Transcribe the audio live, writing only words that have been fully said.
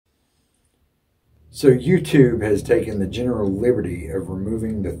So YouTube has taken the general liberty of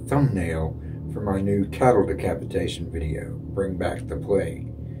removing the thumbnail from my new cattle decapitation video, Bring Back the Plague.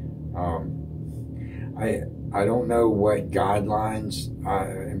 I don't know what guidelines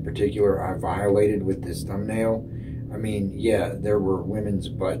in particular I violated with this thumbnail. I mean, yeah, there were women's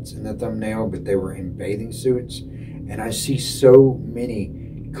butts in the thumbnail, but they were in bathing suits. And I see so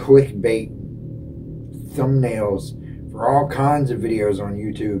many clickbait thumbnails for all kinds of videos on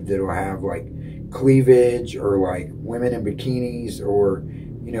YouTube that'll have like cleavage or like women in bikinis or,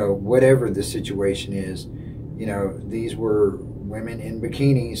 you know, whatever the situation is. You know, these were women in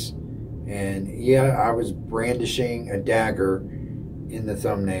bikinis. And yeah, I was brandishing a dagger in the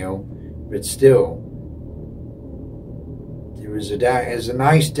thumbnail, but still, it was a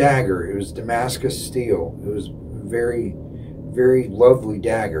nice dagger. It was Damascus steel. It was a very, very lovely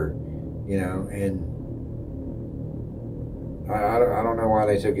dagger, you know. And I don't know why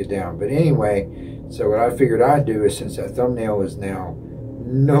they took it down, but anyway. So what I figured I'd do is, since that thumbnail is now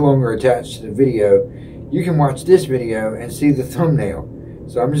no longer attached to the video, you can watch this video and see the thumbnail.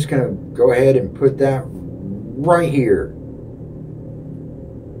 So I'm just going to go ahead and put that right here.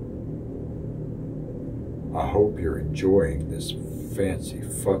 I hope you're enjoying this fancy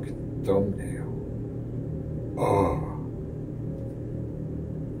fucking thumbnail. Oh.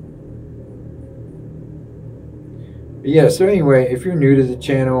 But yeah, so anyway, if you're new to the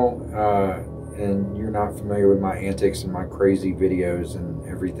channel and you're not familiar with my antics and my crazy videos and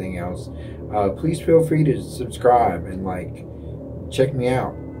everything else, please feel free to subscribe and like check me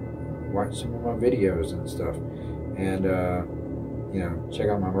out, watch some of my videos and stuff, and you know, check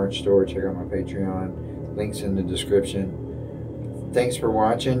out my merch store, check out my Patreon, links in the description. Thanks for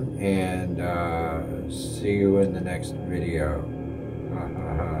watching, and see you in the next video.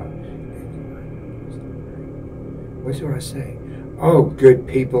 What do I say? Oh, good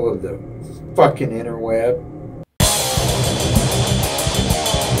people of the fucking interweb.